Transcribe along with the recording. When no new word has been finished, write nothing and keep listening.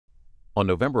On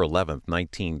November 11,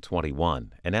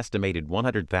 1921, an estimated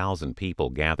 100,000 people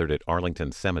gathered at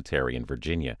Arlington Cemetery in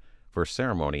Virginia for a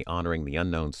ceremony honoring the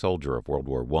unknown soldier of World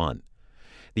War I.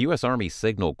 The U.S. Army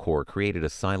Signal Corps created a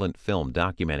silent film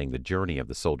documenting the journey of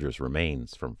the soldier's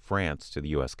remains from France to the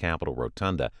U.S. Capitol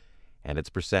Rotunda and its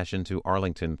procession to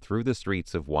Arlington through the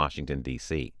streets of Washington,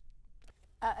 D.C.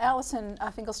 Allison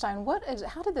Finkelstein,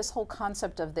 how did this whole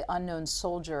concept of the unknown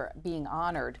soldier being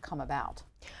honored come about?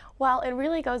 Well, it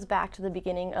really goes back to the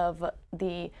beginning of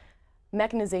the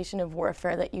mechanization of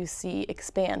warfare that you see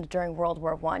expand during World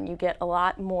War I. You get a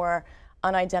lot more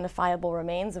unidentifiable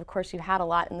remains. Of course, you had a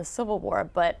lot in the Civil War,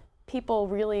 but people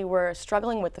really were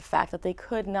struggling with the fact that they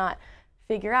could not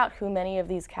figure out who many of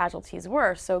these casualties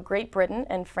were. So Great Britain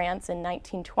and France in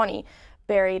 1920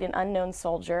 buried an unknown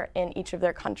soldier in each of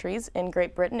their countries. In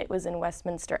Great Britain, it was in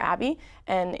Westminster Abbey,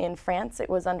 and in France, it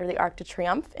was under the Arc de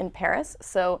Triomphe in Paris.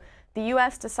 So the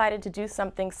U.S. decided to do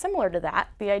something similar to that.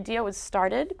 The idea was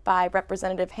started by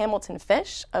Representative Hamilton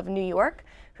Fish of New York,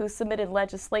 who submitted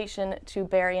legislation to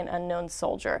bury an unknown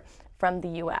soldier from the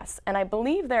U.S. And I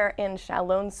believe they're in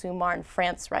Chalon-sur-Marne,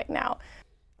 France right now.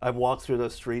 I've walked through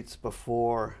those streets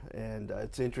before, and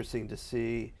it's interesting to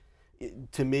see,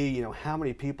 to me, how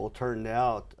many people turned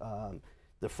out,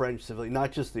 the French civilians,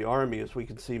 not just the army, as we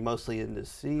can see mostly in this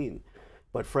scene,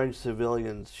 but French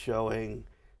civilians showing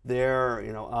their,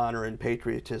 honor and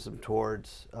patriotism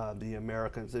towards the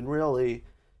Americans, and really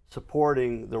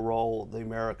supporting the role the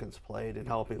Americans played in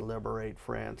helping liberate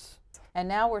France. And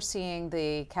now we're seeing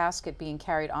the casket being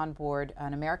carried on board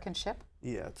an American ship?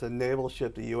 Yeah, it's a naval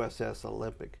ship, the USS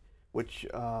Olympic, which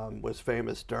was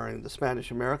famous during the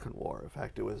Spanish-American War. In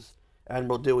fact, it was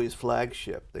Admiral Dewey's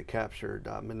flagship that captured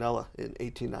Manila in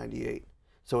 1898.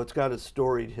 So it's got a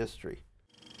storied history.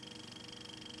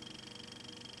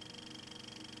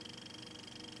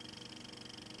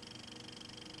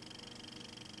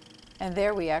 And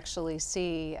there we actually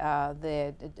see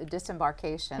the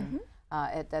disembarkation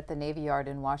at the Navy Yard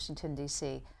in Washington,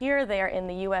 D.C. Here they are in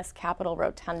the U.S. Capitol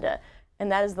Rotunda,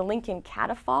 and that is the Lincoln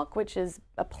Catafalque, which is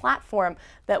a platform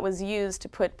that was used to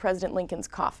put President Lincoln's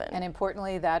coffin. And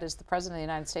importantly, that is the President of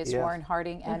the United States, Yes. Warren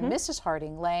Harding, and Mrs.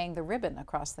 Harding laying the ribbon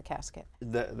across the casket.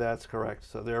 That's correct.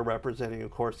 So they're representing,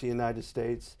 of course, the United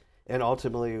States, and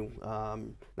ultimately,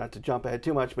 not to jump ahead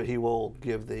too much, but he will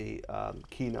give the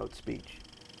keynote speech.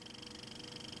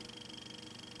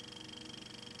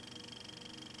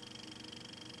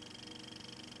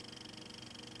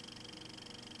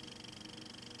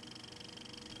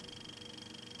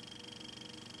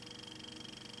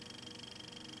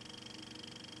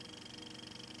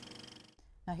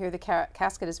 Now here the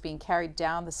casket is being carried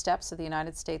down the steps of the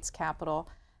United States Capitol.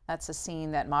 That's a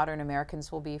scene that modern Americans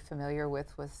will be familiar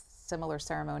with similar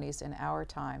ceremonies in our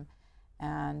time,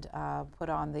 and put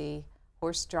on the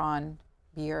horse-drawn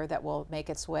bier that will make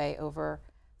its way over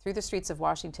through the streets of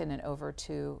Washington and over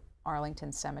to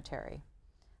Arlington Cemetery.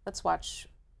 Let's watch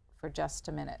for just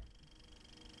a minute.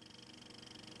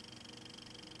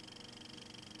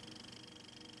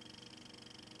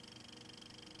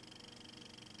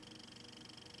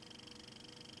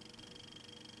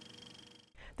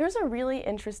 There's a really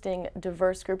interesting,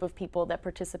 diverse group of people that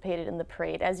participated in the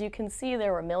parade. As you can see,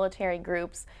 there were military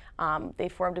groups. They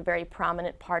formed a very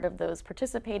prominent part of those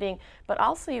participating, but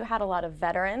also you had a lot of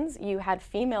veterans. You had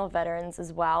female veterans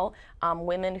as well,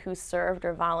 women who served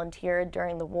or volunteered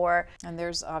during the war. And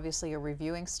there's obviously a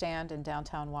reviewing stand in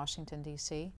downtown Washington,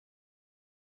 D.C.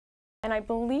 And I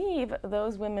believe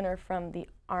those women are from the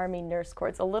Army Nurse Corps.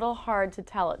 It's a little hard to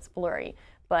tell, it's blurry.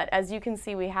 But as you can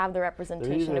see, we have the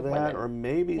representation of women. Or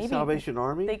maybe Salvation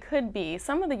Army? They could be.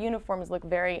 Some of the uniforms look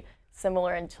very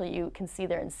similar until you can see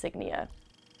their insignia.